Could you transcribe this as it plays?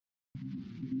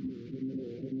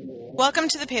Welcome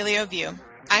to the Paleo View.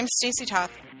 I'm Stacey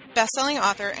Toth, best-selling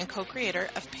author and co-creator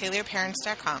of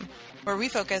PaleoParents.com, where we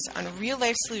focus on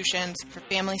real-life solutions for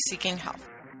families seeking health.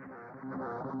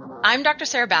 I'm Dr.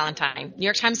 Sarah Ballantyne, New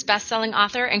York Times best-selling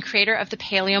author and creator of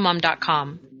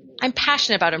thepaleomom.com. I'm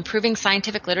passionate about improving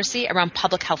scientific literacy around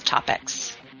public health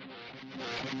topics.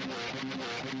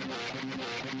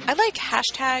 I like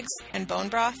hashtags and bone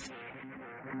broth.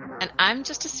 And I'm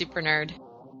just a super nerd.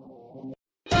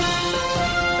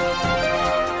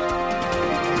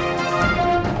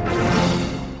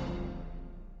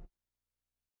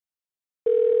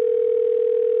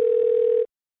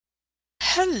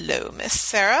 Hello, Miss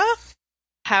Sarah.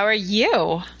 How are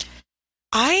you?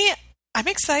 I'm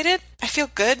excited. I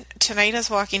feel good. Tonight is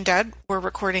Walking Dead. We're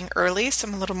recording early, so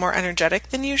I'm a little more energetic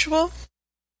than usual.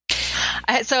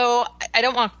 So I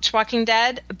don't watch Walking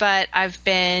Dead, but I've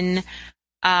been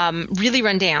really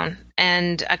run down,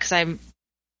 and because I'm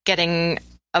hitting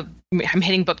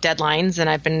book deadlines, and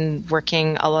I've been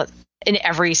working a lot in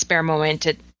every spare moment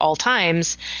at all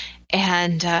times.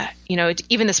 And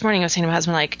even this morning, I was saying to my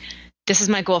husband, like, this is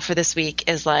my goal for this week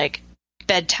is like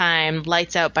bedtime,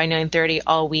 lights out by 9:30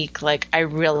 all week. Like, I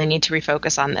really need to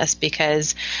refocus on this,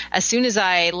 because as soon as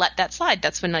I let that slide,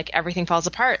 that's when like everything falls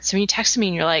apart. So when you texted me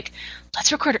and you're like,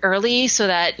 let's record early so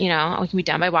that, we can be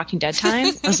done by Walking Dead time.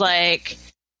 I was like,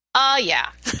 yeah,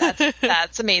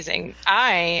 that's amazing.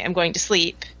 I am going to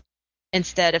sleep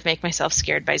instead of make myself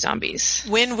scared by zombies.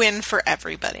 Win-win for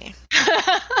everybody.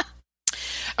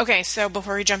 Okay, so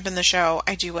before we jump in the show,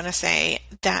 I do want to say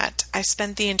that I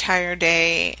spent the entire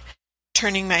day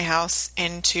turning my house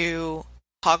into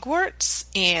Hogwarts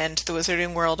and the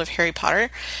Wizarding World of Harry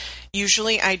Potter.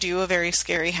 Usually I do a very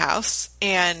scary house,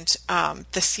 and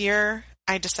this year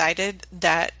I decided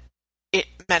that it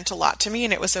meant a lot to me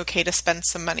and it was okay to spend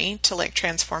some money to like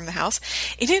transform the house.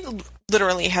 It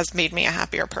literally has made me a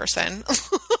happier person.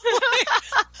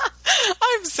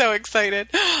 I'm so excited.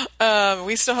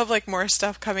 We still have like more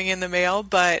stuff coming in the mail,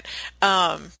 but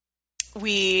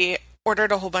we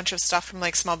ordered a whole bunch of stuff from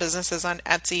like small businesses on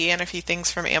Etsy and a few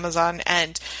things from Amazon.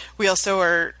 And we also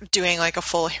are doing like a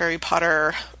full Harry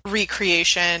Potter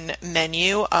recreation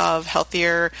menu of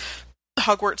healthier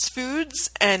Hogwarts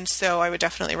foods. And so I would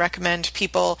definitely recommend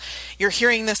people, you're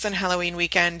hearing this on Halloween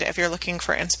weekend. If you're looking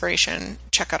for inspiration,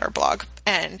 check out our blog.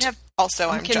 And also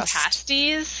I'm just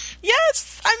pasties.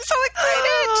 Yes, I'm so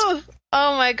excited.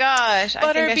 Oh my gosh.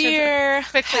 Butterbeer. I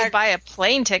should quickly buy a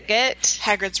plane ticket.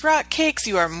 Hagrid's Rock Cakes.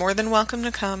 You are more than welcome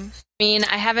to come. I mean,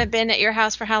 I haven't been at your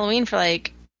house for Halloween for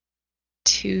like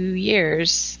 2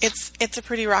 years. It's a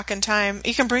pretty rockin' time.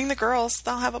 You can bring the girls.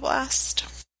 They'll have a blast.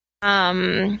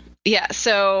 Yeah,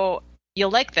 so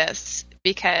you'll like this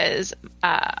because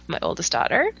my oldest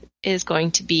daughter is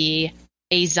going to be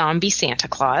a zombie Santa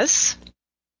Claus.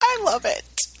 I love it.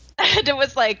 And it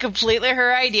was like completely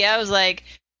her idea. I was like,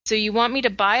 so you want me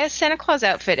to buy a Santa Claus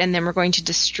outfit and then we're going to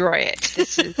destroy it.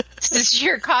 This is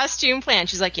your costume plan.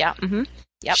 She's like, yeah, mm-hmm.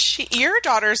 Yep. Your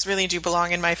daughters really do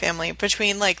belong in my family,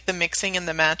 between like the mixing and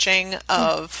the matching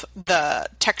of the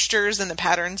textures and the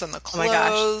patterns and the clothes. Oh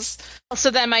my gosh. So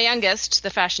then my youngest,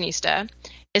 the fashionista,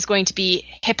 is going to be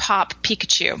hip hop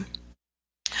Pikachu.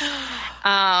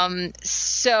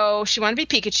 So she wanted to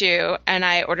be Pikachu, and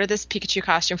I ordered this Pikachu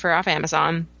costume for her off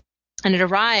Amazon, and it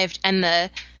arrived, and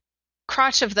the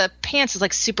crotch of the pants is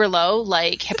like super low,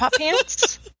 like hip hop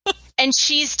pants. And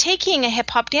she's taking a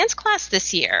hip hop dance class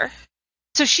this year.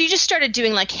 So she just started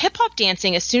doing like hip hop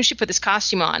dancing as soon as she put this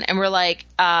costume on. And we're like,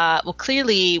 well,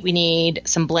 clearly we need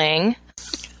some bling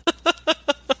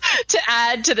to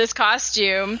add to this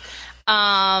costume.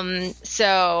 And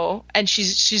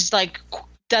she's like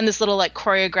done this little like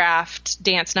choreographed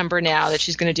dance number now that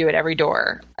she's going to do at every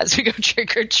door as we go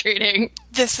trick or treating.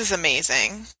 This is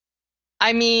amazing.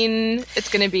 I mean, it's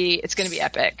gonna be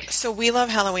epic. So we love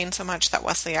Halloween so much that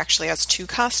Wesley actually has 2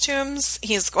 costumes.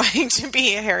 He's going to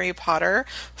be a Harry Potter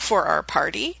for our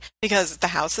party because the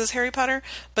house is Harry Potter,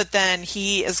 but then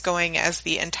he is going as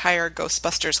the entire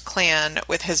Ghostbusters clan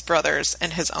with his brothers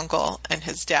and his uncle and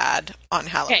his dad on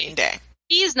Halloween Day.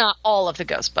 He's not all of the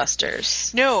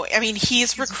Ghostbusters. No, I mean,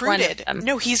 he's recruited.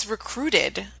 No, he's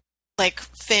recruited like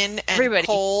Finn and everybody.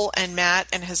 Cole and Matt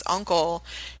and his uncle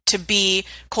to be,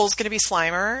 Cole's going to be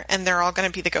Slimer and they're all going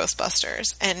to be the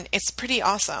Ghostbusters. And it's pretty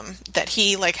awesome that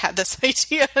he like had this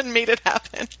idea and made it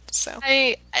happen. So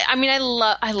I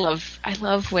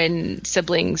love when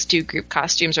siblings do group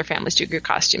costumes or families do group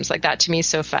costumes like that. To me, is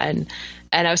so fun.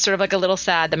 And I was sort of like a little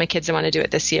sad that my kids didn't want to do it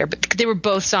this year, but they were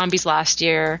both zombies last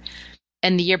year.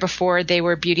 And the year before they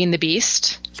were Beauty and the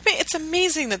Beast. It's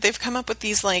amazing that they've come up with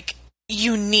these like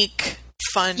unique,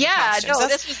 fun costumes.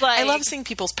 This was like, I love seeing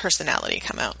people's personality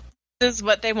come out. is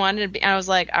what they wanted to be. And I was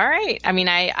like, all right. I mean,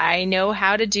 I know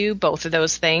how to do both of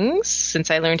those things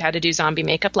since I learned how to do zombie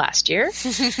makeup last year.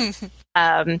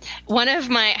 One of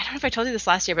my, I don't know if I told you this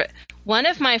last year, but one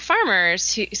of my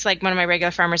farmers, who's like one of my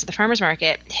regular farmers at the farmer's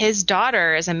market, his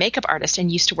daughter is a makeup artist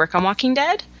and used to work on Walking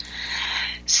Dead.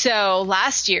 So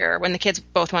last year, when the kids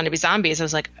both wanted to be zombies, I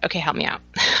was like, okay, help me out.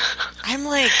 I'm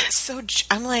like,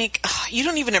 oh, you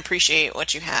don't even appreciate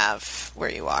what you have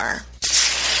where you are.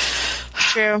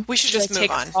 True. We should just move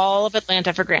take on. All of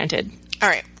Atlanta for granted. All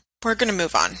right. We're going to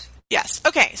move on. Yes.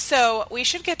 Okay. So we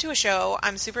should get to a show.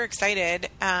 I'm super excited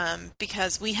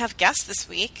because we have guests this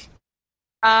week.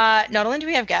 Not only do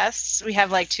we have guests, we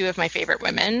have like two of my favorite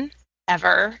women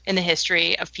ever in the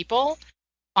history of people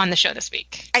on the show this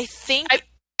week. I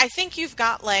think you've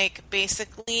got like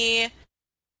basically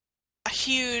a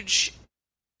huge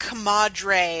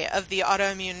commadre of the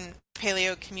autoimmune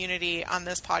paleo community on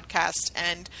this podcast,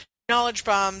 and knowledge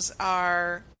bombs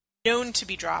are known to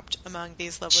be dropped among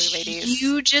these lovely ladies.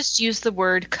 You just used the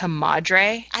word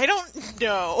commadre. I don't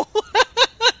know.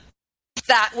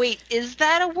 Wait, is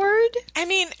that a word? I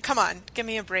mean, come on, give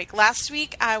me a break. Last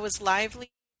week I was lively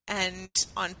and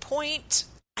on point.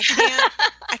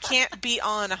 I can't be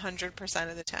on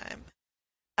 100% of the time.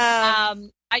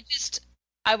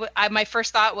 My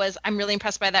first thought was I'm really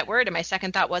impressed by that word, and my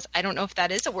second thought was I don't know if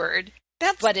that is a word.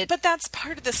 But that's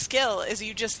part of the skill is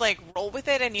you just like roll with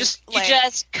it and you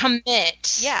just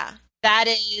commit. Yeah. That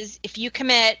is, if you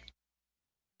commit,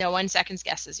 no one seconds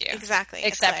guesses you. Exactly.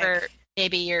 Except for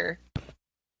maybe your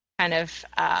kind of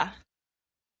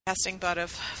casting butt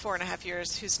of 4.5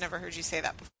 years who's never heard you say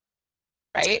that before.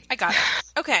 Right? I got it.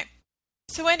 Okay.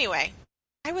 So anyway,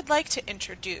 I would like to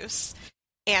introduce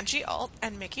Angie Alt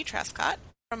and Mickey Trescott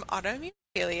from Autoimmune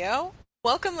Paleo.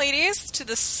 Welcome, ladies, to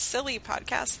the silly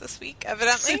podcast this week,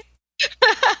 evidently.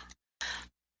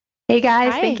 Hey,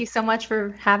 guys. Hi. Thank you so much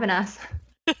for having us.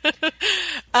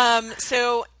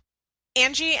 So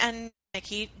Angie and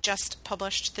Mickey just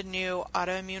published the new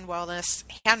Autoimmune Wellness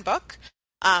Handbook,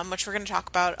 which we're going to talk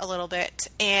about a little bit.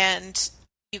 And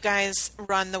you guys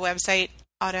run the website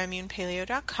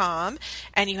autoimmunepaleo.com,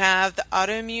 and you have the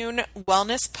Autoimmune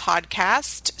Wellness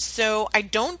Podcast. So I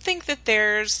don't think that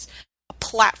there's a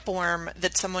platform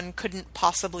that someone couldn't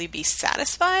possibly be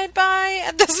satisfied by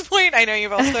at this point. I know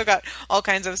you've also got all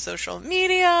kinds of social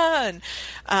media, and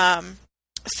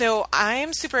so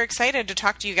I'm super excited to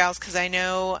talk to you gals because I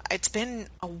know it's been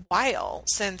a while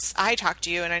since I talked to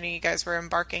you, and I know you guys were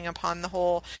embarking upon the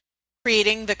whole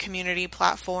creating the community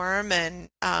platform and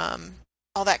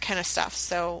all that kind of stuff.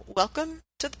 So welcome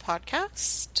to the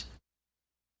podcast.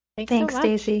 Thanks,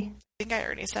 Stacey. I think I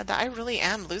already said that. I really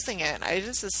am losing it. It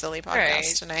is a silly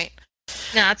podcast tonight.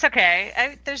 No, it's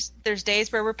okay. There's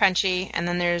days where we're punchy, and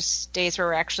then there's days where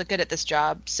we're actually good at this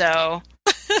job. So,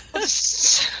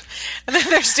 and then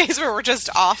there's days where we're just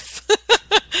off.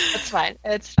 It's fine.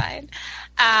 It's fine.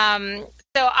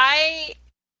 So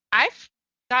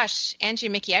gosh, Angie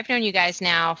and Mickey, I've known you guys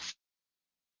now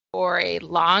for a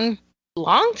long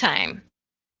time.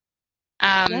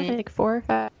 Like 4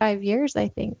 or 5 years, I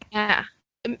think. Yeah.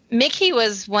 Mickey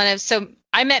was so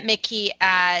I met Mickey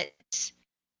at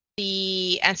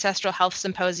the Ancestral Health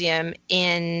Symposium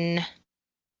in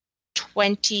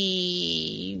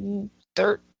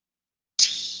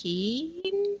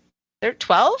 2013?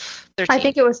 12? 13? I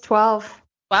think it was 12.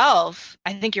 12.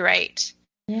 I think you're right.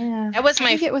 Yeah. That was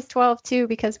I think it was 12 too,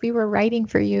 because we were writing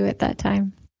for you at that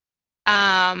time.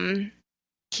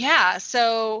 Yeah,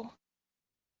 so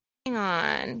hang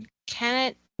on.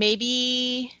 Can it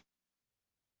maybe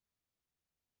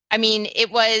I mean,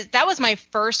 that was my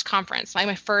first conference, like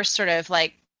my first sort of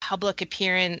like public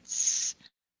appearance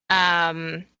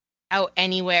out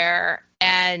anywhere,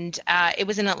 and it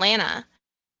was in Atlanta,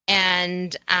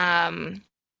 and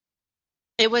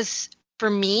it was, for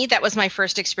me, that was my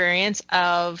first experience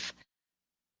of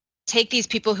take these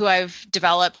people who I've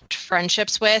developed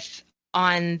friendships with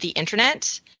on the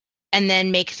internet and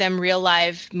then make them real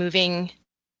live, moving,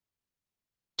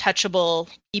 touchable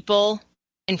people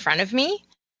in front of me.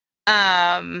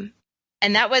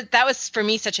 And that was for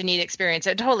me such a neat experience.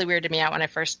 It totally weirded me out when I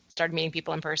first started meeting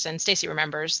people in person. Stacey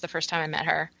remembers the first time I met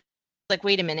her. Like,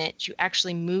 wait a minute, you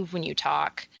actually move when you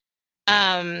talk.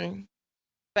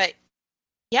 But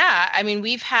yeah, I mean,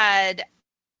 we've had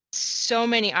so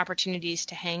many opportunities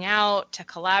to hang out, to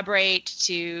collaborate,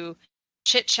 to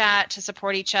chit chat, to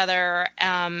support each other.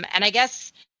 And I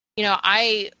guess, you know,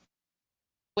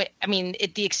 the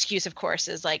excuse, of course,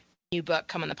 is like, new book,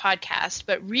 come on the podcast.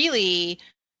 But really,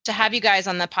 to have you guys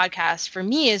on the podcast for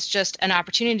me is just an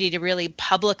opportunity to really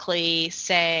publicly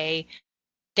say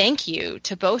thank you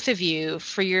to both of you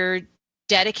for your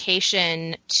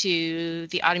dedication to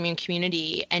the autoimmune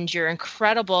community and your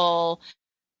incredible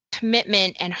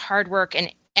commitment and hard work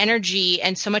and energy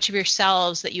and so much of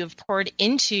yourselves that you have poured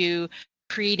into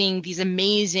creating these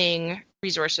amazing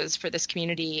resources for this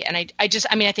community. And I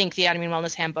think the Autoimmune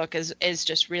Wellness Handbook is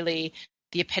just really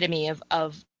the epitome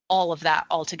of all of that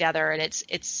all together. And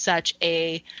it's such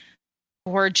a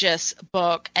gorgeous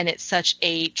book, and it's such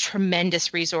a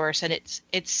tremendous resource, and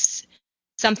it's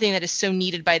something that is so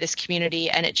needed by this community,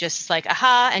 and it just like,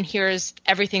 aha, and here's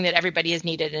everything that everybody has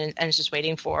needed and is just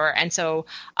waiting for. And so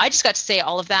I just got to say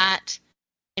all of that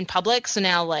in public. So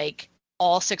now like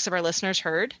all 6 of our listeners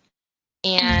heard.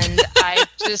 And I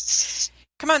just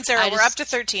come on, Sarah, we're up to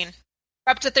 13.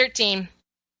 We're up to 13.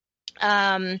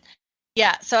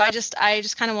 Yeah, so I just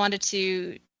kind of wanted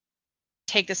to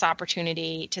take this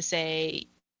opportunity to say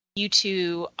you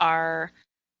two are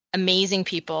amazing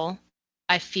people.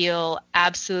 I feel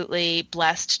absolutely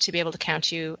blessed to be able to count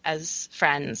you as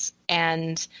friends,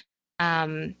 and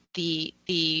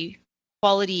the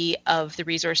quality of the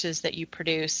resources that you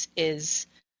produce is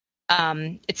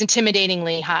it's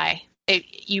intimidatingly high.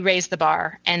 You raise the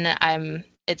bar, and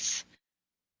it's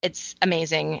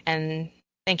amazing. And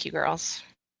thank you, girls.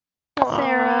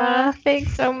 Sarah,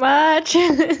 thanks so much.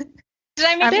 Did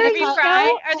I make you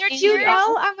cry? Are there tears? You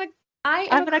know,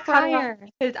 I'm a crier.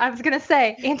 I was gonna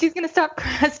say, Angie's gonna start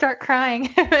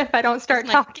crying if I don't start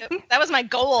talking. That was my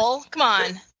goal. Come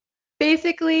on.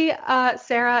 Basically,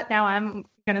 Sarah, now I'm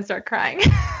gonna start crying.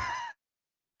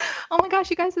 Oh my gosh,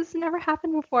 you guys, this has never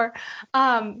happened before.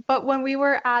 But when we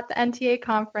were at the NTA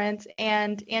conference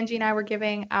and Angie and I were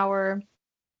giving our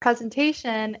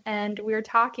presentation and we were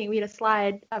talking, we had a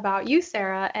slide about you,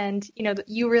 Sarah, and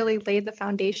you really laid the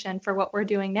foundation for what we're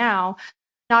doing now,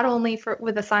 not only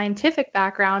with a scientific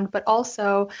background, but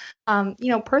also,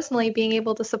 personally being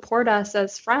able to support us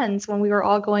as friends when we were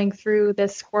all going through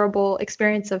this horrible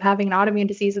experience of having an autoimmune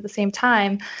disease at the same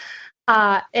time.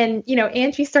 And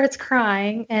Angie starts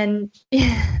crying, and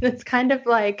it's kind of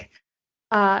like,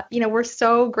 we're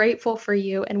so grateful for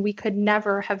you, and we could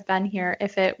never have been here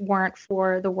if it weren't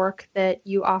for the work that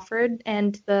you offered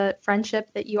and the friendship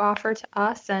that you offer to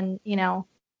us, and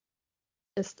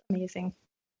just amazing.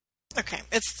 Okay,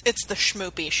 it's the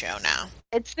Schmoopy show now.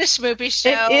 It's the Schmoopy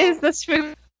show. It is the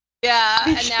Schmoopy. Yeah,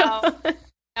 and now,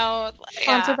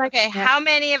 yeah. Okay, how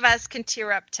many of us can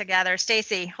tear up together?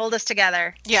 Stacy, hold us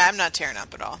together. Yeah, I'm not tearing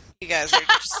up at all. You guys are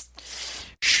just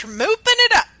schmooping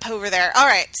it up over there. All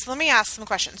right, so let me ask some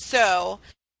questions. So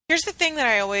here's the thing that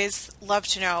I always love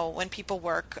to know when people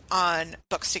work on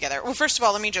books together. Well, first of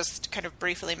all, let me just kind of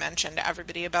briefly mention to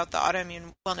everybody about the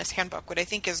Autoimmune Wellness Handbook. What I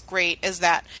think is great is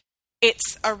that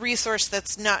it's a resource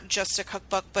that's not just a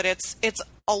cookbook, but it's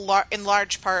in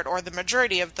large part, or the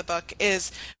majority of the book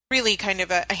is really kind of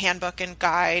a handbook and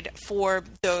guide for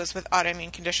those with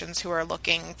autoimmune conditions who are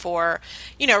looking for,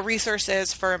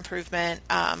 resources for improvement,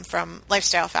 from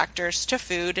lifestyle factors to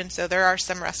food. And so there are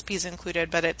some recipes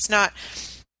included, but it's not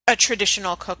a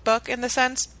traditional cookbook in the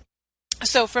sense.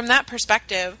 So from that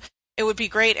perspective, it would be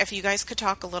great if you guys could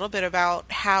talk a little bit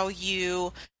about how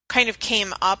you kind of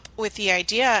came up with the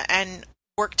idea and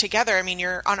work together. I mean,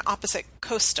 you're on opposite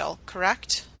coasts still,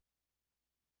 correct?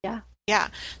 Yeah. Yeah.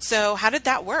 So how did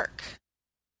that work?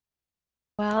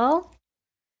 Well,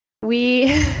 we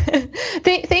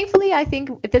thankfully, I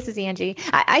think this is Angie.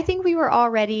 I think we were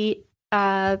already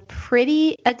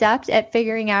pretty adept at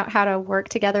figuring out how to work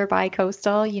together by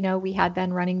coastal. We had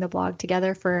been running the blog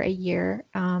together for a year.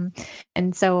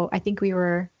 And so I think we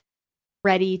were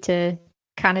ready to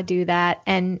kind of do that.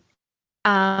 And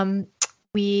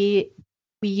we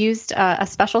used a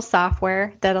special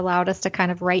software that allowed us to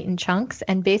kind of write in chunks.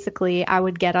 And basically, I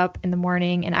would get up in the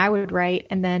morning and I would write,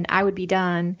 and then I would be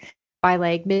done by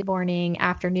like mid-morning,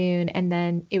 afternoon. And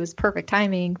then it was perfect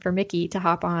timing for Mickey to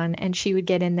hop on, and she would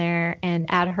get in there and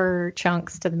add her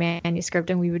chunks to the manuscript.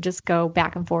 And we would just go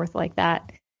back and forth like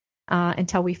that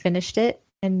until we finished it.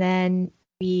 And then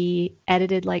we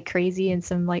edited like crazy in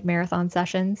some like marathon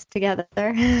sessions together.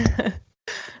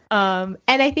 And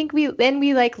I think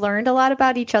we like learned a lot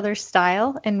about each other's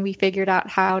style, and we figured out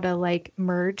how to like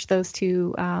merge those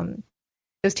two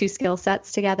skill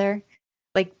sets together.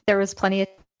 Like there was plenty of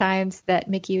times that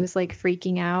Mickey was like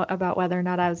freaking out about whether or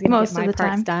not I was going to get my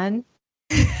parts done.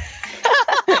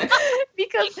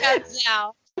 Because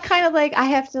kind of like I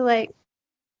have to like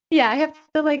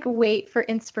wait for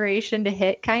inspiration to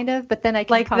hit kind of, but then I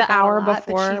can like the hour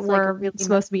before we're really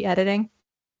supposed to be editing.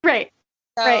 Right.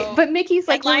 So, right, but Mickey's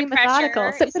like really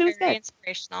methodical. So, but it was very good.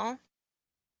 Inspirational.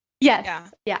 Yes.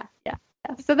 Yeah.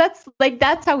 So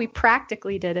that's how we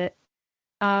practically did it.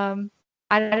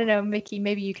 I don't know, Mickey,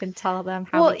 maybe you can tell them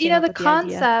how Well, we came up the with the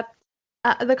idea.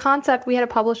 concept, we had a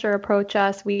publisher approach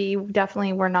us. We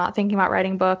definitely were not thinking about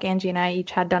writing a book. Angie and I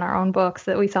each had done our own books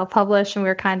that we self-published, and we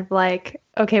were kind of like,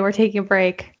 okay, we're taking a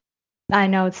break. I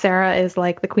know Sarah is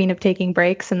like the queen of taking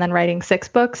breaks and then writing 6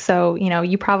 books. So,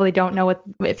 you probably don't know what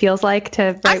it feels like to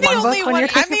I'm write the one only book when one. you're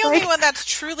I'm taking the a only break. one that's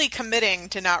truly committing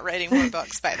to not writing more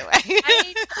books. By the way,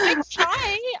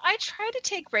 I try to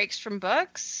take breaks from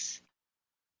books.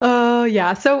 Oh,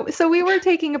 yeah. So we were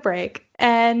taking a break,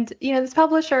 and this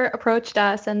publisher approached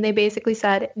us, and they basically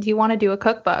said, "Do you want to do a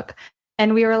cookbook?"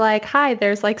 And we were like, "Hi,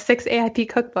 there's like 6 AIP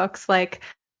cookbooks. Like,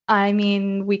 I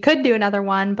mean, we could do another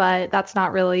one, but that's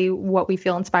not really what we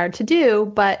feel inspired to do.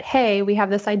 But hey, we have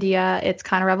this idea. It's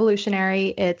kind of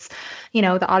revolutionary. It's, the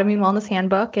Autoimmune Wellness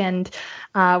Handbook, and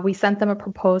we sent them a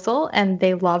proposal and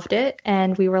they loved it.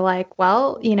 And we were like,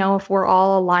 well, if we're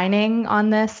all aligning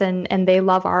on this and they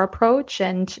love our approach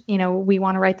and, we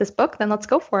want to write this book, then let's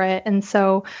go for it. And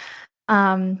so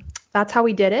that's how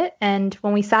we did it. And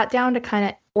when we sat down to kind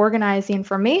of organize the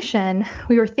information,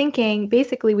 we were thinking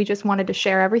basically we just wanted to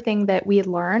share everything that we had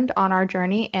learned on our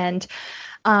journey and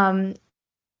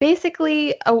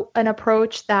basically an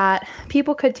approach that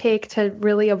people could take to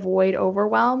really avoid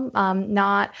overwhelm,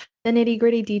 not the nitty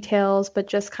gritty details, but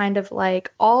just kind of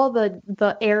like all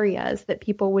the areas that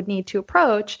people would need to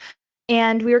approach.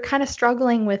 And we were kind of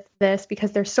struggling with this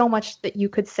because there's so much that you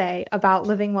could say about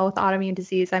living well with autoimmune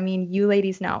disease. I mean, you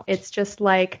ladies know, it's just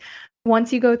like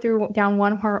once you go down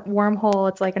one wormhole,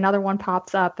 it's like another one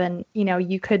pops up, and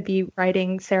you could be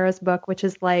writing Sarah's book, which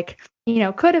is like,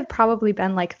 could have probably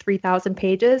been like 3,000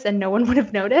 pages and no one would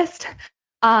have noticed.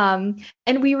 And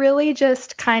we really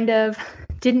just kind of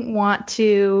didn't want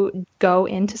to go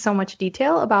into so much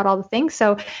detail about all the things.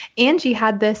 So Angie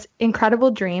had this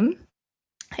incredible dream,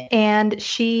 and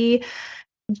she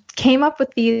came up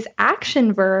with these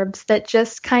action verbs that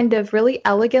just kind of really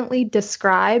elegantly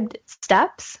described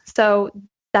steps. So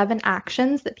 7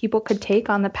 actions that people could take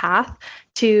on the path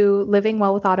to living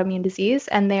well with autoimmune disease.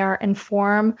 And they are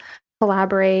inform,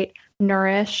 collaborate,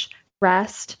 nourish,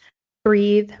 rest,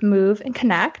 breathe, move, and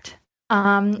connect.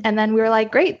 And then we were like,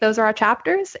 great, those are our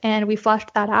chapters. And we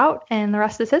fleshed that out, and the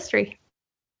rest is history.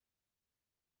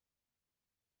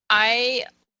 I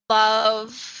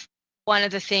love one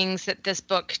of the things that this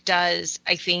book does.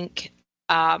 I think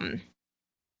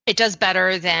it does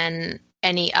better than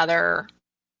any other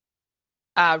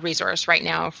resource right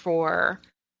now for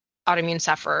autoimmune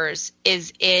sufferers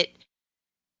is it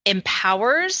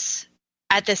empowers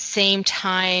at the same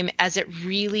time as it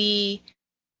really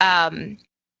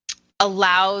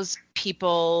allows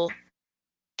people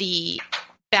the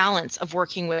balance of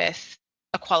working with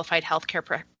a qualified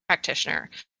healthcare practitioner.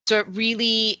 So it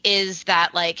really is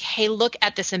that like, hey, look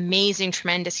at this amazing,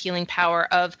 tremendous healing power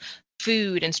of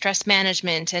food and stress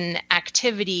management and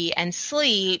activity and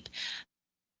sleep.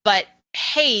 But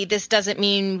hey, this doesn't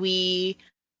mean we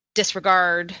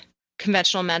disregard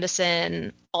conventional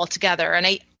medicine altogether. And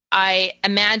I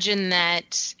imagine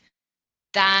that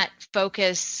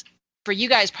focus for you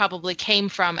guys probably came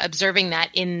from observing that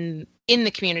in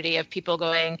the community of people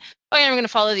going, oh, yeah, I'm going to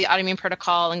follow the autoimmune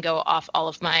protocol and go off all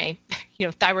of my,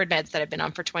 thyroid meds that I've been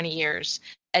on for 20 years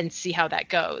and see how that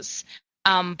goes.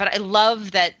 But I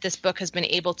love that this book has been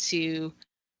able to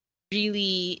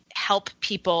really help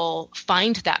people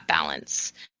find that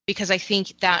balance, because I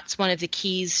think that's one of the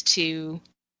keys to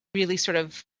really sort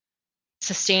of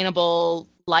sustainable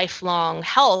lifelong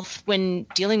health when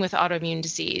dealing with autoimmune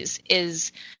disease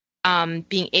is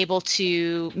being able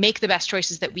to make the best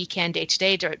choices that we can day to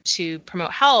day to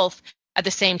promote health at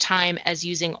the same time as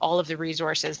using all of the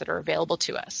resources that are available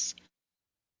to us.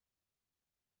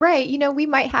 Right. We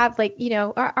might have like,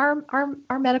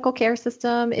 our medical care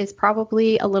system is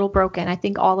probably a little broken. I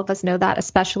think all of us know that,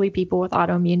 especially people with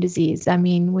autoimmune disease. I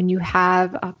mean, when you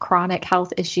have a chronic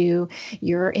health issue,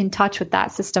 you're in touch with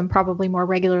that system probably more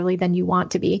regularly than you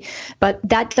want to be. But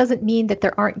that doesn't mean that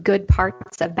there aren't good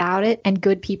parts about it and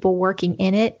good people working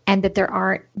in it, and that there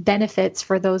aren't benefits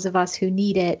for those of us who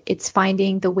need it. It's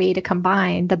finding the way to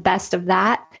combine the best of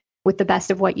that with the best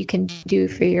of what you can do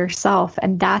for yourself.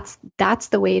 And that's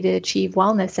the way to achieve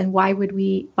wellness. And why would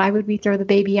we throw the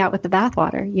baby out with the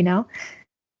bathwater,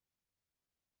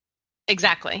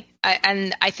 Exactly.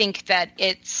 And I think that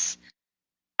it's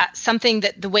something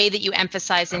that the way that you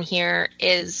emphasize in here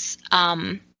is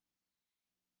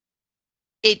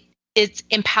it's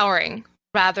empowering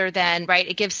rather than, right?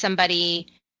 It gives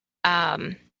somebody,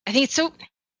 I think it's so,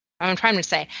 I'm trying to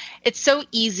say, it's so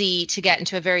easy to get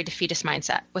into a very defeatist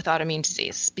mindset with autoimmune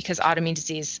disease because autoimmune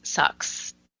disease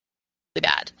sucks really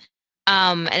bad.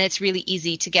 And it's really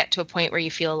easy to get to a point where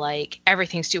you feel like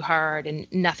everything's too hard and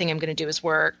nothing I'm going to do is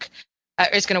going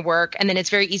to work. And then it's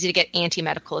very easy to get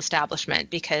anti-medical establishment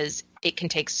because it can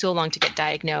take so long to get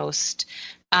diagnosed.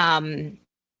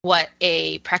 What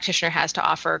a practitioner has to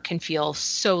offer can feel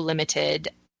so limited.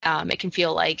 It can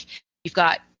feel like you've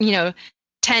got,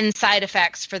 10 side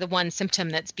effects for the one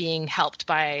symptom that's being helped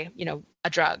by, a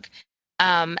drug.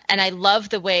 And I love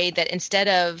the way that instead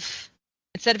of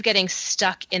getting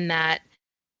stuck in that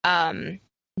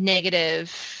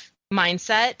negative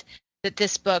mindset, that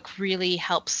this book really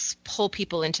helps pull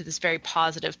people into this very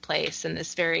positive place and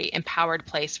this very empowered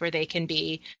place where they can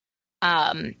be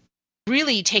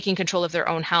really taking control of their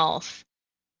own health,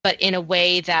 but in a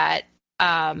way that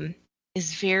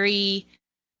is very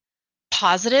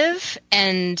positive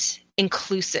and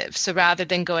inclusive. So rather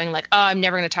than going like, oh, I'm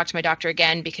never going to talk to my doctor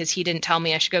again because he didn't tell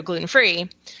me I should go gluten-free,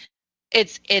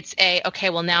 it's okay,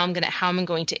 well, now how am I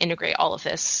going to integrate all of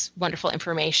this wonderful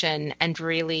information and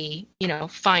really,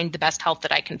 find the best health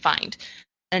that I can find.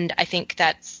 And I think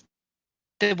that's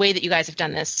the way that you guys have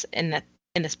done this in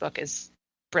this book is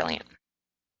brilliant.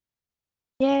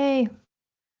 Yay.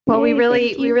 Well, Yay,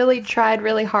 we really tried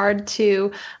really hard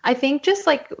to, I think, just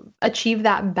like achieve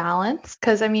that balance.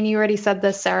 Because I mean, you already said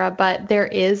this, Sarah, but there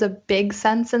is a big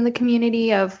sense in the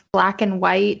community of black and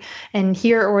white and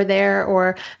here or there,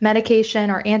 or medication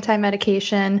or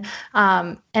anti-medication.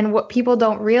 And what people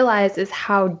don't realize is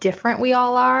how different we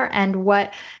all are, and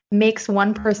what makes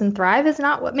one person thrive is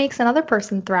not what makes another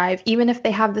person thrive. Even if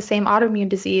they have the same autoimmune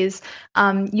disease,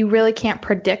 you really can't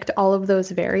predict all of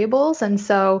those variables. And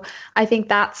so I think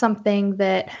that's something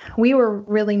that we were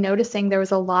really noticing. There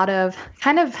was a lot of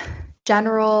kind of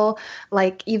general,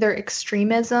 like either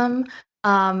extremism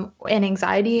and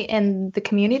anxiety in the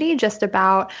community, just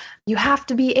about you have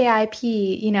to be AIP,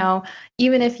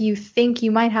 even if you think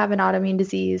you might have an autoimmune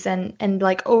disease, and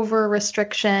like over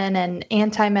restriction and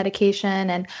anti-medication.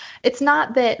 And it's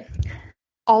not that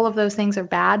all of those things are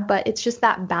bad, but it's just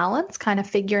that balance, kind of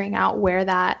figuring out where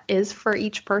that is for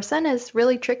each person is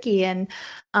really tricky. And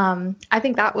I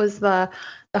think that was the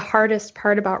hardest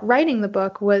part about writing the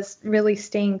book, was really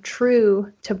staying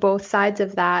true to both sides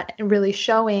of that and really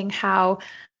showing how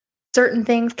certain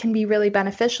things can be really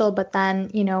beneficial, but then,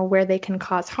 where they can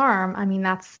cause harm. I mean,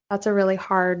 that's a really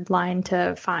hard line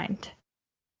to find.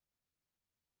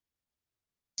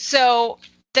 So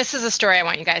this is a story I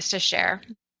want you guys to share,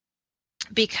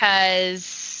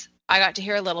 because I got to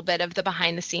hear a little bit of the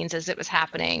behind the scenes as it was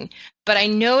happening. But I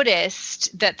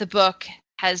noticed that the book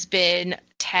has been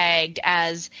tagged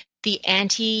as the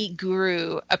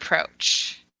anti-guru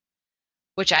approach,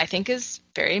 which I think is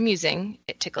very amusing.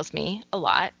 It tickles me a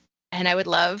lot. And I would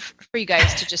love for you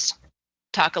guys to just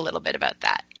talk a little bit about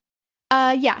that.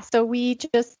 Yeah, so we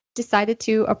just decided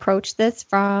to approach this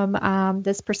from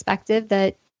this perspective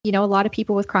that, a lot of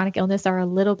people with chronic illness are a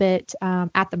little bit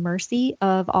at the mercy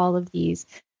of all of these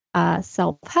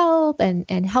self-help and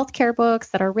healthcare books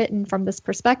that are written from this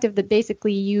perspective that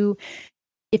basically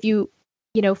if you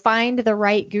find the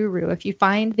right guru, if you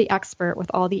find the expert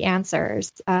with all the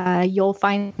answers, you'll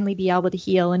finally be able to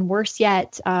heal. And worse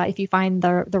yet, if you find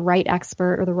the right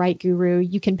expert or the right guru,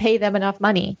 you can pay them enough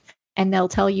money and they'll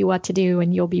tell you what to do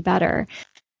and you'll be better.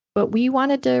 But we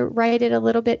wanted to write it a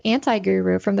little bit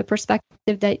anti-guru, from the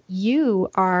perspective that you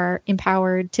are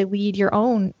empowered to lead your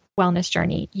own wellness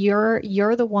journey.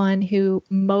 You're the one who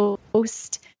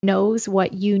most knows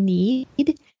what you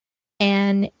need.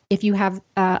 And if you have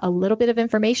a little bit of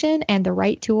information and the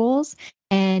right tools,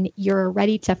 and you're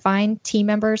ready to find team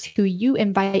members who you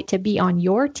invite to be on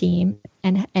your team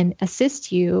and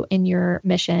assist you in your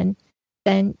mission,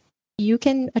 then you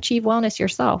can achieve wellness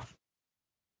yourself.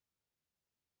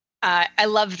 I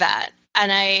love that.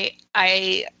 And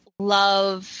I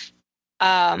love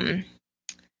the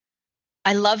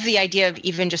idea of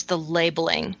even just the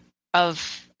labeling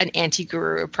of an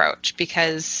anti-guru approach,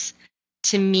 because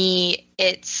to me,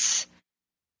 it's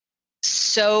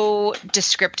so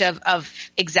descriptive of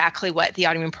exactly what the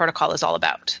autoimmune protocol is all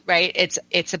about, right?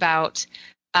 It's about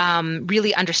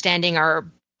really understanding our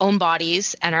own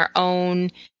bodies and our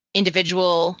own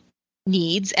individual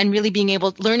needs, and really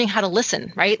learning how to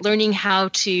listen, right? Learning how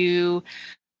to,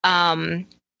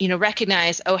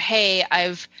 recognize, oh, hey,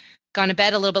 I've gone to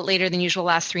bed a little bit later than usual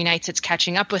last 3 nights. It's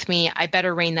catching up with me. I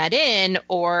better rein that in,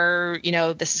 or,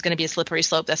 this is going to be a slippery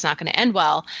slope that's not going to end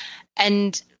well.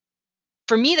 And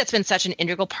for me, that's been such an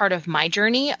integral part of my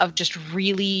journey of just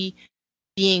really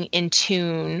being in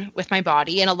tune with my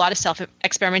body, and a lot of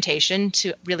self-experimentation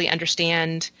to really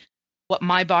understand what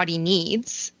my body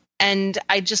needs. And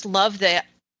I just love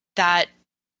that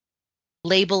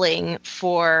labeling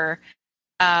for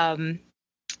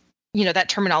that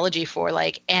terminology for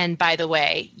like, and by the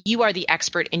way, you are the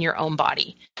expert in your own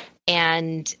body.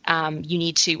 And you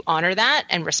need to honor that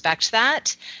and respect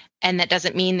that. And that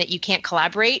doesn't mean that you can't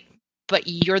collaborate, but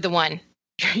you're the one.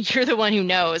 You're the one who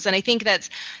knows. And I think that's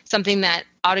something that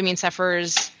autoimmune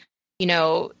sufferers,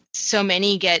 so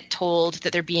many get told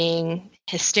that they're being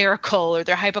hysterical or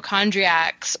they're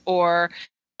hypochondriacs or,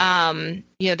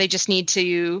 they just need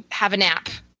to have a nap,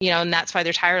 and that's why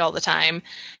they're tired all the time.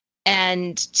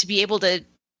 And to be able to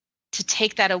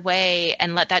take that away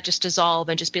and let that just dissolve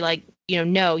and just be like,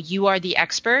 no, you are the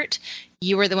expert.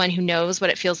 You are the one who knows what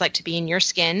it feels like to be in your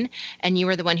skin. And you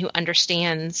are the one who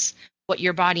understands what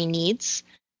your body needs.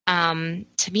 To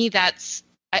me,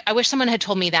 I wish someone had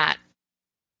told me that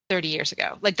 30 years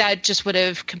ago. Like that just would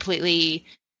have completely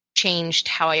changed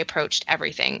how I approached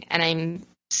everything. And I'm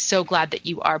so glad that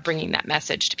you are bringing that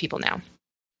message to people now.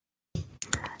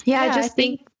 Yeah, I just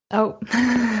think. Oh,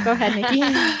 go ahead, Nikki.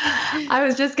 I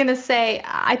was just going to say,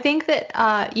 I think that,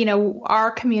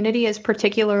 our community is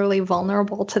particularly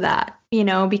vulnerable to that,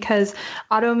 because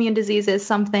autoimmune disease is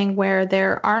something where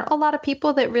there aren't a lot of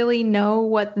people that really know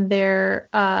what they're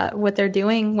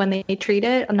doing when they treat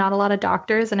it. Not a lot of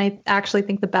doctors. And I actually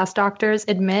think the best doctors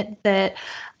admit that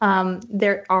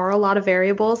there are a lot of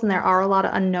variables and there are a lot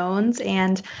of unknowns.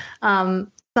 And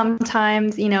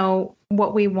sometimes,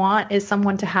 what we want is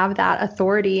someone to have that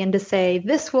authority and to say,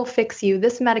 this will fix you.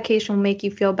 This medication will make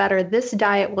you feel better. This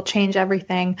diet will change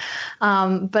everything.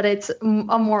 But it's a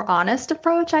more honest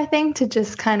approach, I think, to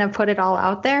just kind of put it all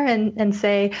out there and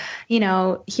say,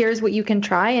 here's what you can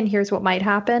try and here's what might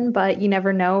happen. But you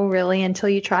never know really until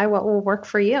you try what will work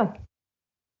for you.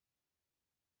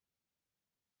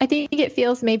 I think it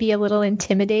feels maybe a little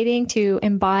intimidating to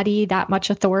embody that much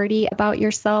authority about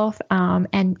yourself,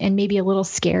 and maybe a little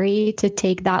scary to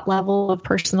take that level of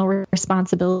personal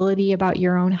responsibility about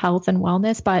your own health and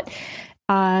wellness. But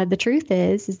the truth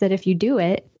is that if you do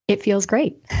it, it feels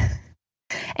great.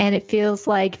 And it feels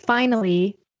like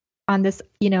finally on this,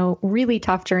 really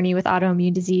tough journey with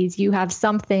autoimmune disease, you have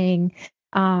something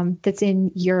that's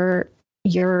in your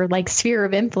like sphere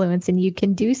of influence and you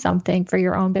can do something for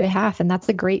your own behalf. And that's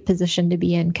a great position to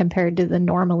be in compared to the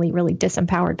normally really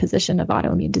disempowered position of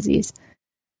autoimmune disease.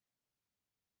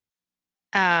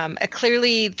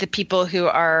 Clearly the people who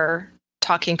are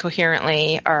talking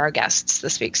coherently are our guests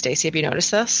this week. Stacey, have you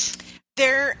noticed this?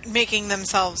 They're making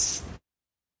themselves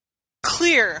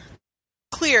clear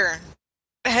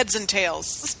heads and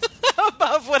tails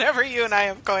above whatever you and I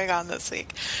have going on this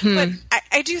week. But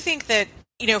I do think that,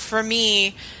 for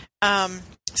me,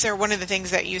 Sarah, one of the things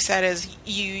that you said is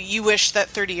you wish that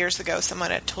 30 years ago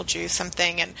someone had told you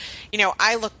something. And,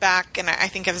 I look back, and I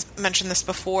think I've mentioned this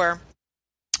before,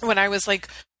 when I was like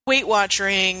Weight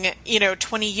Watchering,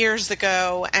 20 years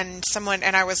ago, and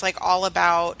I was like all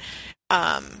about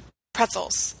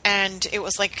pretzels, and it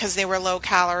was like because they were low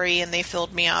calorie and they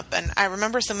filled me up. And I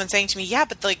remember someone saying to me, yeah,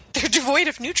 but like they're devoid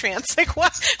of nutrients. Like,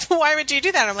 what? Why would you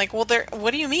do that? I'm like, well,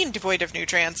 what do you mean devoid of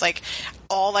nutrients? Like,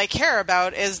 all I care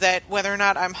about is that whether or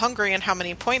not I'm hungry and how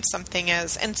many points something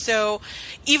is. And so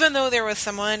even though there was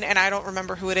someone, and I don't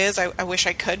remember who it is, I wish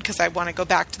I could, because I want to go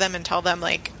back to them and tell them,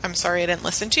 like, I'm sorry I didn't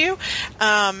listen to you.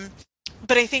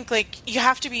 But I think, like, you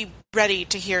have to be ready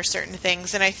to hear certain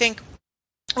things. And I think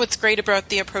what's great about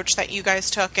the approach that you guys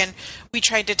took and we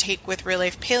tried to take with Real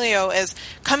Life Paleo is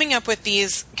coming up with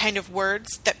these kind of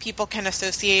words that people can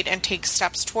associate and take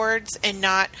steps towards, and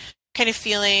not kind of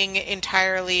feeling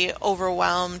entirely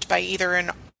overwhelmed by either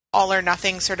an all or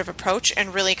nothing sort of approach,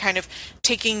 and really kind of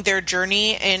taking their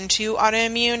journey into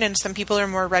autoimmune. And some people are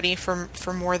more ready for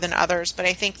more than others. But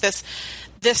I think this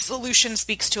solution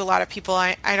speaks to a lot of people.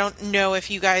 I don't know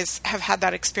if you guys have had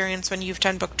that experience when you've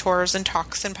done book tours and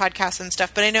talks and podcasts and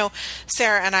stuff, but I know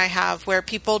Sarah and I have, where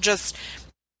people just,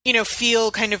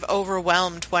 feel kind of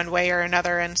overwhelmed one way or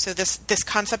another. And so this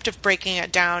concept of breaking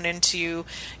it down into,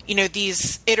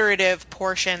 these iterative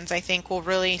portions, I think will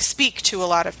really speak to a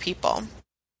lot of people.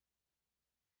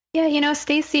 Yeah,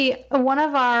 Stacey, one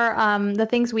of our the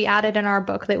things we added in our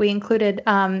book that we included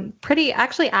pretty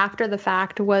actually after the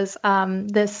fact was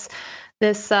this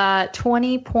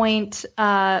 20-point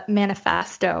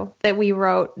manifesto that we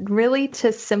wrote, really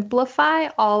to simplify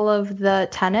all of the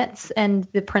tenets and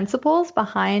the principles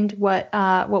behind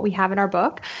what we have in our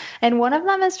book. And one of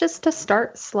them is just to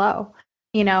start slow.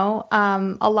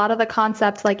 A lot of the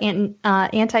concepts like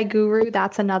anti-guru,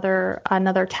 that's another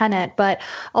tenet. But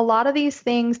a lot of these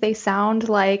things, they sound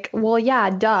like, well, yeah,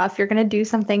 duh, if you're going to do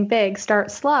something big,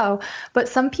 start slow. But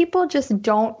some people just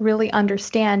don't really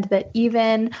understand that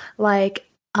even like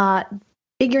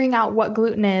figuring out what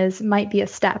gluten is might be a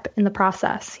step in the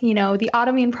process. The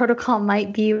autoimmune protocol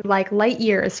might be like light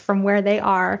years from where they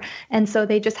are. And so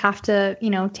they just have to,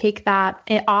 take that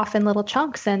off in little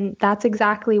chunks. And that's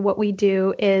exactly what we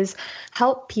do, is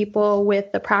help people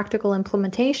with the practical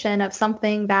implementation of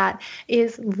something that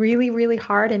is really, really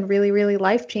hard and really, really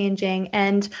life-changing.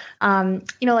 And,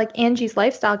 like Angie's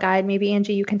lifestyle guide, maybe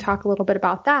Angie, you can talk a little bit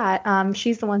about that.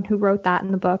 She's the one who wrote that in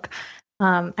the book.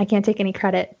 I can't take any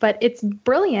credit, but it's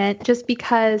brilliant just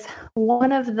because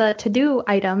one of the to-do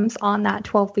items on that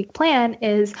 12-week plan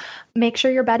is make sure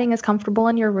your bedding is comfortable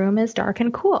and your room is dark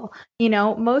and cool.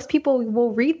 Most people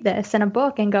will read this in a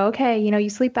book and go, okay, you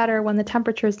sleep better when the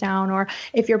temperature is down, or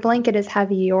if your blanket is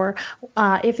heavy, or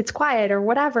if it's quiet or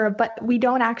whatever, but we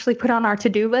don't actually put on our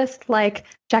to-do list, like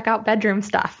check out bedroom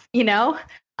stuff,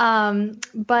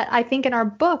 But I think in our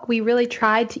book, we really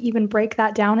tried to even break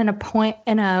that down in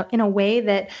a way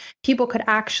that people could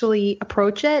actually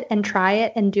approach it and try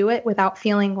it and do it without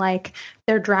feeling like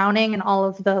they're drowning in all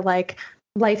of the like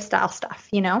lifestyle stuff,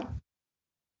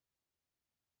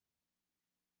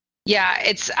 Yeah,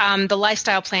 it's the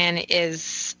lifestyle plan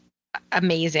is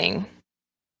amazing.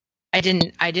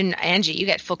 Angie, you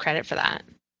get full credit for that.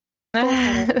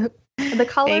 The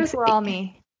colors were all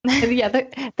me. Yeah,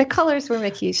 the colors were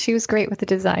Mickey's. She was great with the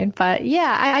design. But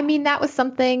yeah, I mean, that was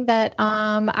something that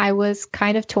I was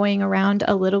kind of toying around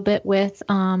a little bit with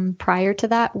prior to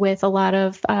that with a lot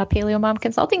of Paleo Mom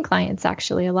consulting clients,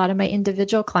 actually. A lot of my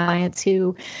individual clients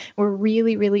who were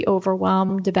really, really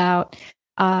overwhelmed about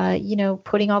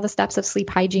putting all the steps of sleep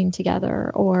hygiene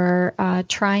together, or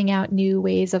trying out new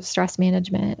ways of stress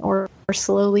management, or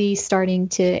slowly starting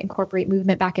to incorporate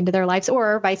movement back into their lives,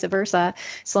 or vice versa,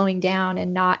 slowing down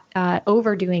and not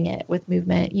overdoing it with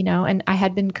movement, and I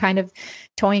had been kind of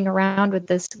toying around with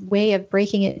this way of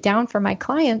breaking it down for my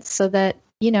clients so that,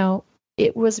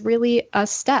 it was really a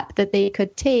step that they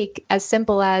could take, as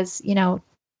simple as,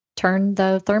 turn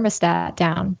the thermostat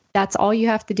down. That's all you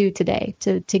have to do today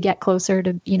to get closer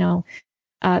to,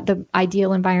 the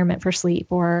ideal environment for sleep.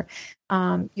 Or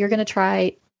you're going to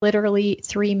try literally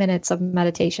 3 minutes of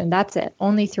meditation. That's it.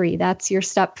 Only 3. That's your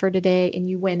step for today. And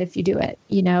you win if you do it,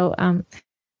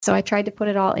 So I tried to put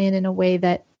it all in a way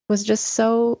that was just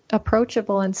so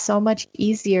approachable and so much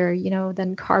easier,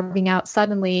 than carving out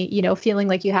suddenly, feeling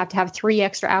like you have to have 3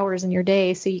 extra hours in your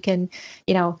day so you can,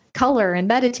 color and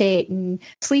meditate and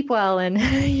sleep well. And,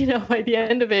 by the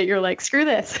end of it, you're like, screw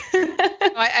this.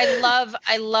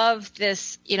 I love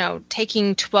this,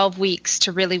 taking 12 weeks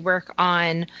to really work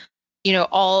on,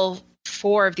 all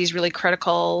 4 of these really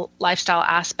critical lifestyle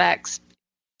aspects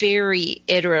very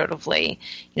iteratively.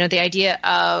 The idea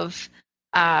of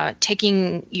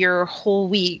taking your whole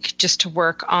week just to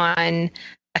work on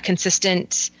a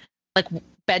consistent, like,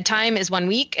 bedtime is 1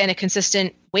 week and a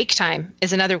consistent wake time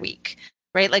is another week,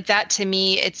 right? Like, that to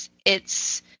me,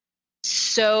 it's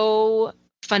so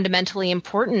fundamentally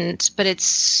important, but it's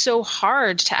so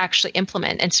hard to actually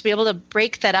implement. And to be able to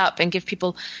break that up and give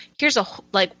people, you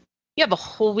have a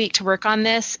whole week to work on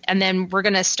this, and then we're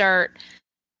going to start,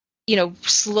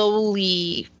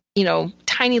 slowly,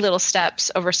 tiny little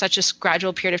steps over such a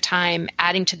gradual period of time,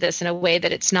 adding to this in a way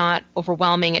that it's not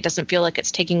overwhelming. It doesn't feel like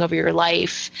it's taking over your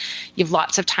life. You have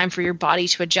lots of time for your body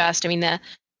to adjust. I mean,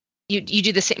 you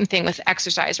do the same thing with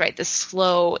exercise, right? The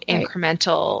slow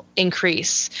incremental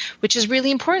increase, which is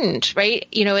really important, right?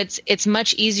 It's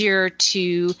much easier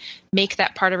to make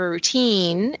that part of a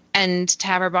routine and to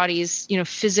have our bodies,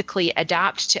 physically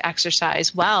adapt to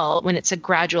exercise well when it's a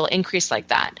gradual increase like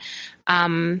that.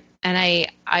 And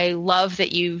I love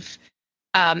that you've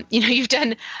done it's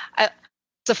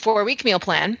a 4-week meal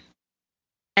plan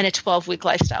and a 12-week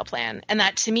lifestyle plan. And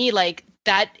that, to me, like,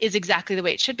 that is exactly the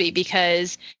way it should be,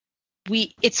 because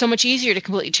it's so much easier to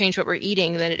completely change what we're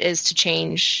eating than it is to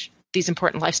change these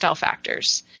important lifestyle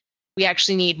factors. We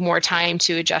actually need more time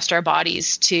to adjust our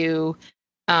bodies to,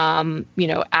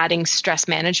 adding stress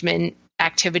management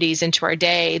activities into our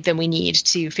day than we need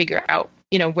to figure out,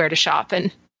 where to shop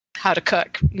and how to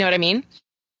cook. You know what I mean?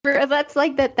 That's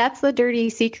that's the dirty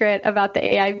secret about the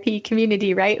AIP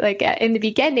community, right? Like, in the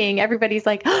beginning, everybody's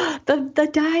like, oh, the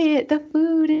diet, the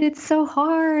food, it's so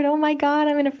hard. Oh my God,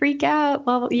 I'm going to freak out.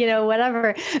 Well,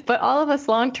 whatever. But all of us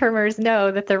long-termers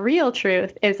know that the real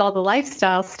truth is all the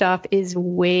lifestyle stuff is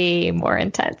way more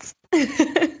intense.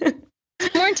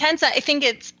 More intense. I think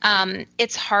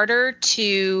it's harder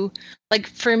to, like,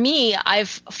 for me,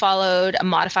 I've followed a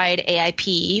modified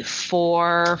AIP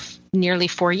for nearly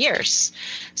 4 years.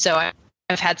 So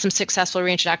I've had some successful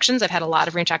reintroductions. I've had a lot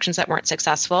of reintroductions that weren't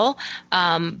successful. But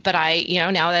now that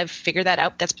I've figured that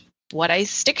out, that's what I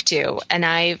stick to. And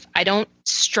I don't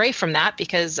stray from that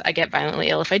because I get violently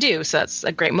ill if I do. So that's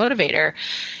a great motivator.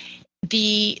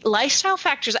 The lifestyle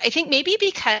factors, I think maybe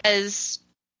because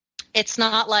it's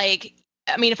not like,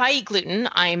 I mean, if I eat gluten,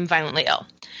 I'm violently ill.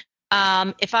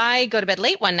 If I go to bed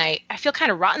late one night, I feel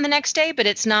kind of rotten the next day, but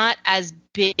it's not as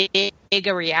big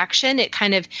a reaction. It's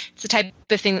the type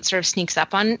of thing that sort of sneaks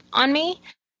up on me.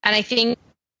 And I think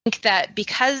that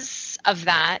because of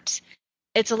that,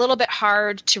 it's a little bit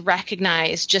hard to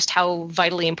recognize just how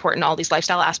vitally important all these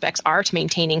lifestyle aspects are to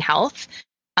maintaining health.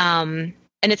 And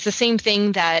it's the same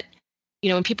thing that,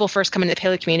 when people first come into the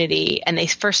paleo community and they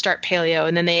first start paleo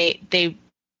and then they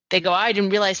go, I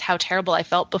didn't realize how terrible I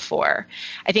felt before.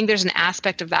 I think there's an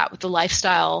aspect of that with the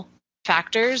lifestyle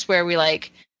factors where we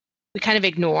kind of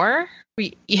ignore,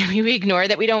 we ignore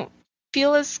that we don't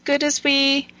feel as good as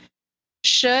we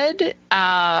should.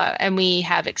 And we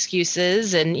have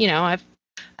excuses and,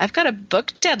 I've got a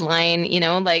book deadline,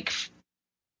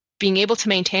 being able to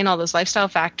maintain all those lifestyle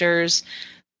factors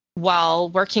while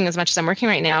working as much as I'm working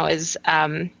right now is,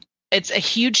 it's a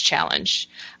huge challenge.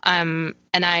 And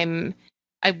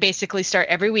I basically start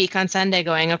every week on Sunday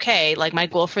going, okay, my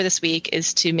goal for this week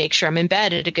is to make sure I'm in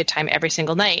bed at a good time every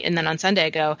single night. And then on Sunday I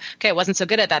go, okay, I wasn't so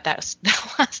good at that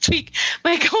last week.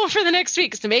 My goal for the next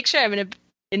week is to make sure I'm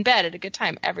in bed at a good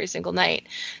time every single night.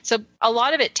 So a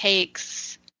lot of it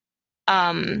takes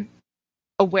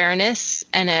awareness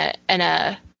and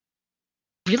a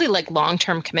really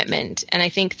long-term commitment. And I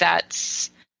think that's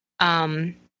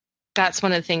one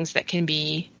of the things that can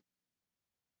be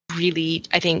really,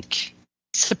 I think,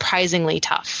 surprisingly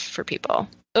tough for people.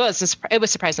 It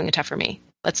was surprisingly tough for me.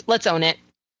 Let's own it.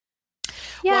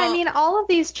 Yeah, Well, I mean, all of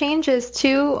these changes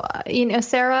too,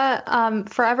 Sarah,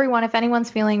 for everyone, if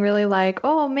anyone's feeling really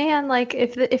oh man,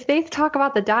 if they talk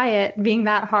about the diet being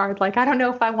that hard, I don't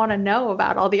know if I want to know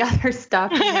about all the other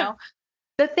stuff,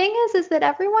 The thing is that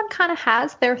everyone kind of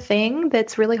has their thing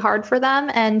that's really hard for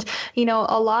them. And,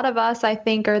 a lot of us, I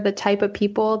think, are the type of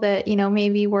people that,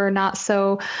 maybe we're not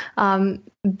so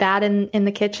bad in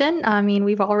the kitchen. I mean,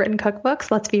 we've all written cookbooks,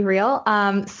 let's be real.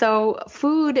 So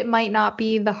food might not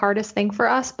be the hardest thing for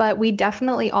us, but we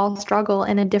definitely all struggle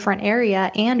in a different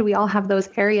area. And we all have those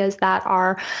areas that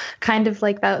are kind of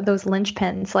those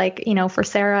linchpins. For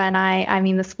Sarah and I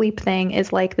mean, the sleep thing is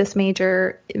this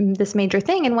major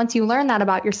thing. And once you learn that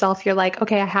about yourself, you're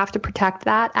okay, I have to protect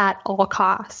that at all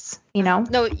costs,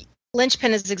 No,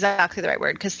 linchpin is exactly the right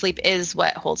word because sleep is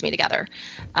what holds me together.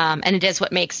 And it is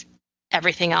what makes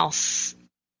everything else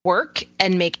work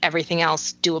and make everything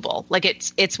else doable.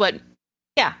 It's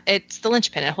the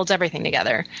linchpin. It holds everything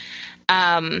together.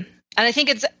 And I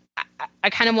think I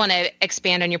kind of want to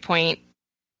expand on your point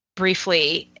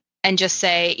briefly and just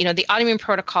say, the autoimmune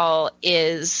protocol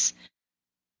there's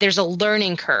a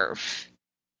learning curve.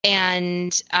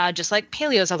 And just like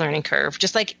paleo is a learning curve,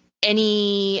 just like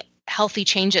any healthy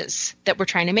changes that we're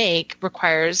trying to make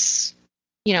requires,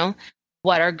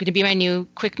 what are going to be my new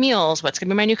quick meals? What's going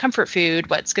to be my new comfort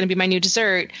food? What's going to be my new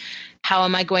dessert? How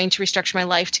am I going to restructure my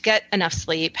life to get enough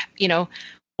sleep?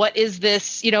 What is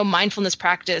this, mindfulness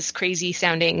practice, crazy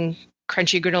sounding,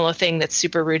 crunchy granola thing that's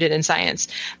super rooted in science?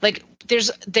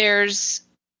 There's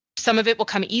some of it will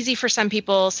come easy for some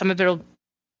people. Some of it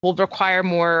will require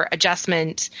more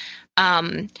adjustment.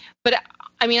 But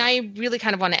I mean, I really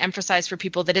kind of want to emphasize for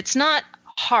people that it's not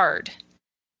hard.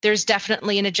 There's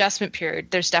definitely an adjustment period.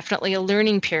 There's definitely a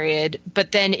learning period,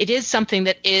 but then it is something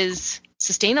that is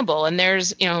sustainable. And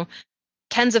there's,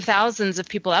 tens of thousands of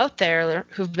people out there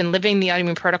who've been living the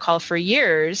autoimmune protocol for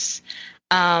years,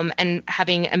 and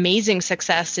having amazing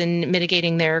success in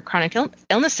mitigating their chronic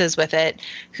illnesses with it,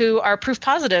 who are proof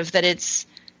positive that it's,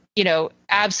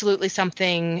 absolutely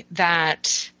something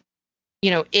that,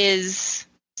 is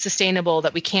sustainable,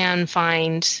 that we can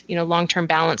find, long-term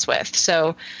balance with.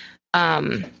 So,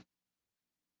 and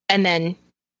then,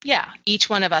 each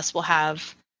one of us will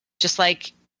have, just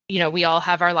like, we all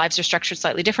have, our lives are structured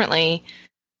slightly differently.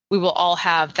 We will all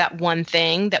have that one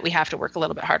thing that we have to work a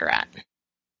little bit harder at.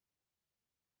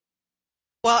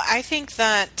 Well, I think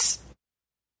that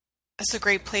it's a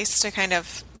great place to kind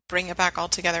of bring it back all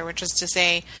together, which is to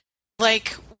say,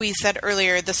 like we said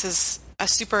earlier, this is a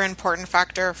super important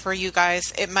factor for you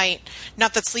guys. It might,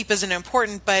 not that sleep isn't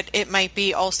important, but it might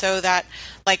be also that,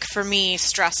 for me,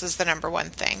 stress is the number one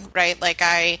thing, right?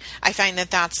 I find that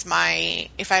that's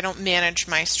if I don't manage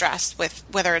my stress with,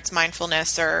 whether it's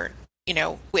mindfulness or,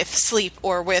 with sleep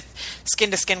or with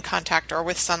skin-to-skin contact or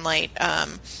with sunlight,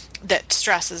 that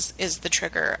stress is the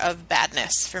trigger of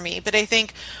badness for me. But I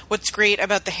think what's great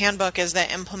about the handbook is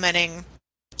that implementing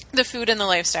the food and the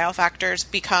lifestyle factors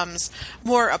becomes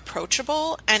more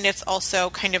approachable, and it's also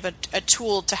kind of a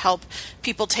tool to help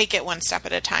people take it one step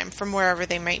at a time from wherever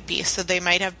they might be. So they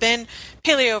might have been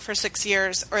paleo for 6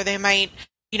 years, or they might,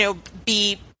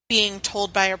 be being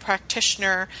told by a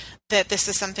practitioner that this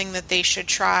is something that they should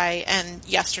try, and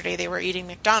yesterday they were eating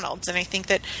McDonald's. And I think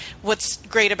that what's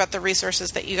great about the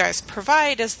resources that you guys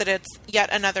provide is that it's yet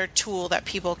another tool that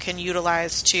people can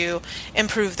utilize to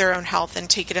improve their own health and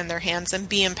take it in their hands and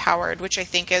be empowered, which I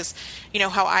think is,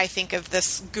 how I think of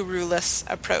this guru-less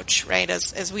approach, right?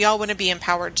 As we all want to be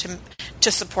empowered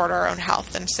to support our own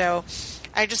health. And so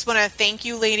I just want to thank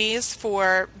you ladies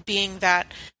for being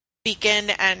that beacon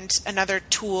and another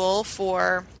tool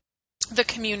for the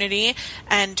community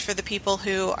and for the people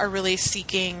who are really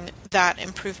seeking that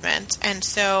improvement. And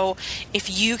so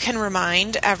if you can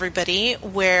remind everybody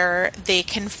where they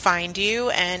can find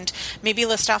you and maybe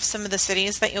list off some of the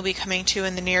cities that you'll be coming to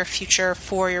in the near future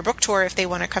for your book tour, if they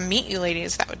want to come meet you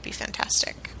ladies, that would be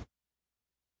fantastic.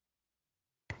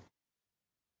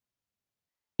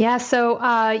 Yeah, so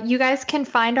you guys can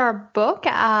find our book,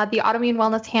 the Autoimmune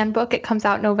Wellness Handbook. It comes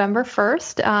out November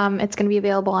 1st. It's going to be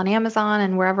available on Amazon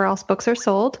and wherever else books are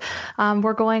sold.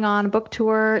 We're going on a book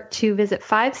tour to visit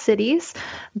 5 cities: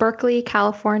 Berkeley,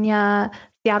 California,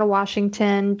 Seattle,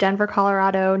 Washington, Denver,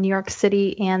 Colorado, New York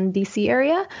City, and DC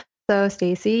area. So,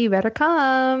 Stacy, you better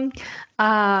come.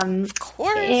 Of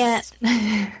course.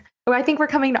 And I think we're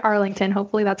coming to Arlington.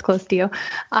 Hopefully that's close to you.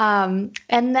 And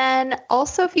then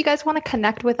also, if you guys want to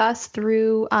connect with us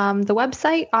through the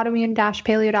website,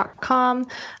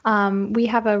 autoimmune-paleo.com, we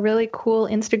have a really cool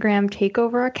Instagram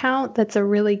takeover account that's a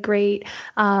really great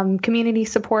community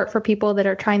support for people that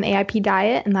are trying the AIP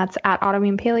diet, and that's at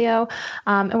Autoimmune Paleo.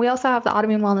 And we also have the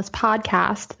Autoimmune Wellness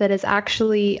podcast that is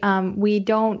actually, we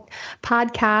don't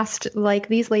podcast like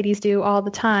these ladies do all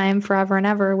the time, forever and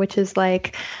ever, which is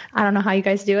like, I don't know how you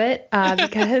guys do it.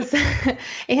 Because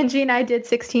Angie and I did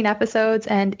 16 episodes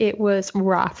and it was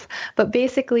rough. But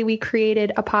basically, we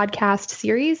created a podcast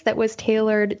series that was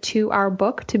tailored to our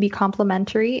book to be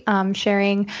complimentary,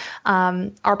 sharing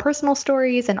our personal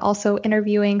stories and also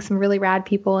interviewing some really rad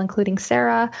people, including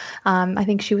Sarah. I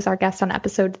think she was our guest on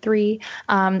episode 3.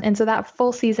 And so that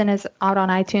full season is out on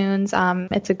iTunes.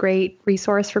 It's a great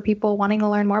resource for people wanting to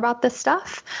learn more about this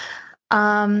stuff.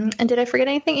 And did I forget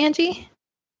anything, Angie?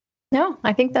 No,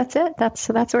 I think that's it. That's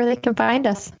where they can find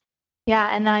us. Yeah,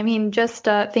 and I mean, just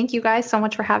thank you guys so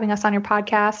much for having us on your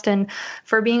podcast and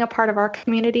for being a part of our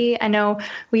community. I know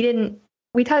we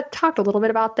talked a little bit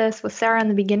about this with Sarah in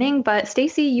the beginning, but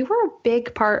Stacy, you were a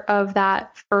big part of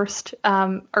that first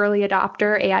early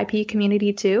adopter AIP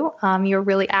community too. You're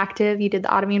really active. You did the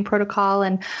autoimmune protocol,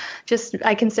 and just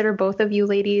I consider both of you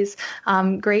ladies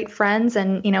great friends,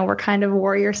 and we're kind of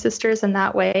warrior sisters in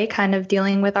that way, kind of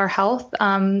dealing with our health.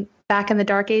 Back in the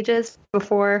dark ages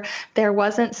before there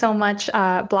wasn't so much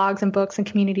blogs and books and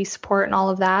community support and all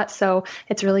of that. So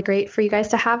it's really great for you guys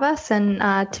to have us and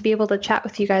to be able to chat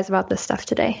with you guys about this stuff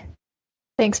today.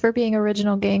 Thanks for being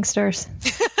original gangsters.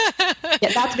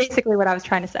 Yeah, that's basically what I was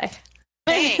trying to say.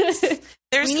 Thanks.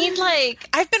 We need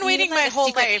I've been waiting my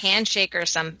whole life. Handshake or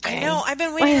something. I know. I've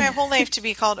been waiting my whole life to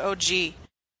be called OG.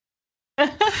 There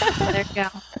you go.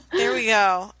 There we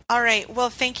go. All right. Well,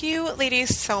 thank you,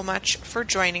 ladies, so much for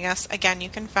joining us. Again, you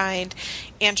can find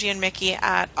Angie and Mickey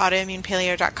at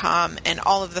autoimmunepaleo.com, and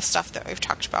all of the stuff that we've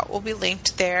talked about will be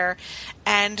linked there.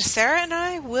 And Sarah and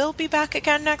I will be back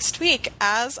again next week,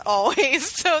 as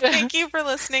always. So thank you for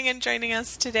listening and joining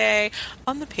us today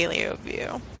on the Paleo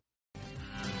View.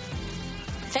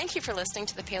 Thank you for listening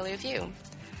to the Paleo View.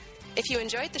 If you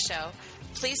enjoyed the show,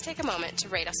 please take a moment to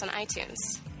rate us on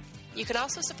iTunes. You can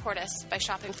also support us by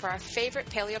shopping for our favorite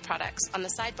paleo products on the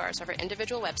sidebars of our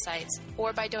individual websites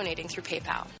or by donating through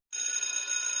PayPal.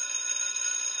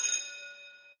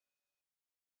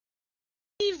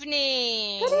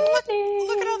 Evening.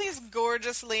 Look at all these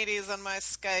gorgeous ladies on my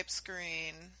Skype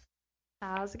screen.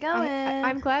 How's it going?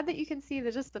 I'm glad that you can see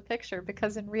just the picture,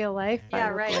 because in real life, yeah,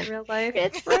 right. In real life,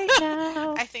 it's right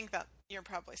now. I think that you're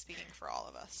probably speaking for all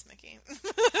of us, Mickey.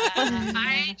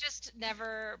 I just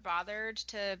never bothered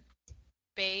to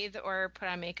bathe or put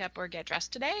on makeup or get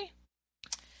dressed today.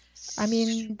 I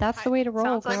mean, that's the way to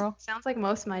roll, girl. Sounds like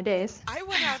most of my days. I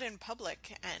went out in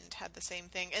public and had the same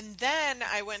thing. And then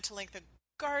I went to the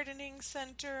gardening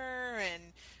center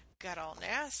and got all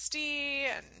nasty.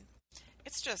 And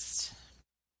it's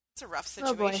a rough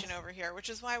situation over here, which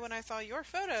is why when I saw your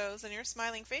photos and your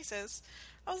smiling faces,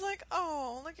 I was like,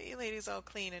 oh, look at you ladies all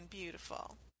clean and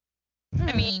beautiful.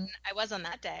 I mean, I was on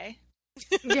that day.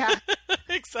 Yeah.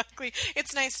 Exactly.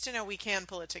 It's nice to know we can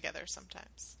pull it together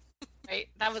sometimes. Right.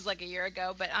 That was like a year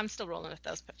ago, but I'm still rolling with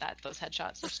those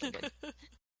headshots. They're still good.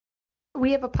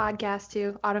 We have a podcast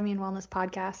too, Autoimmune Wellness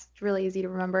Podcast. It's really easy to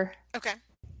remember. Okay.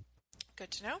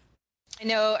 Good to know. I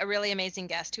know a really amazing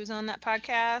guest who's on that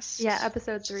podcast. Yeah,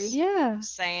 episode 3. Yeah.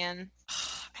 Just saying.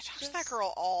 I talk to that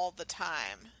girl all the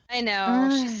time. I know.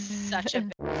 She's such a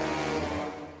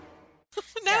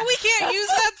Now we can't use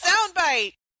that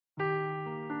soundbite.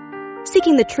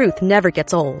 Seeking the truth never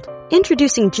gets old.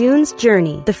 Introducing June's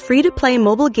Journey, the free-to-play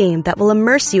mobile game that will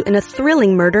immerse you in a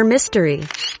thrilling murder mystery.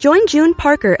 Join June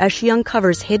Parker as she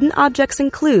uncovers hidden objects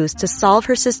and clues to solve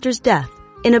her sister's death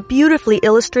in a beautifully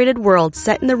illustrated world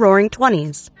set in the Roaring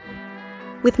 20s.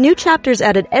 With new chapters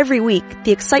added every week,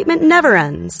 the excitement never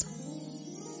ends.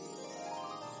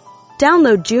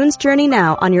 Download June's Journey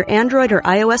now on your Android or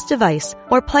iOS device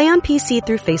or play on PC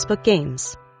through Facebook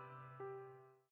Games.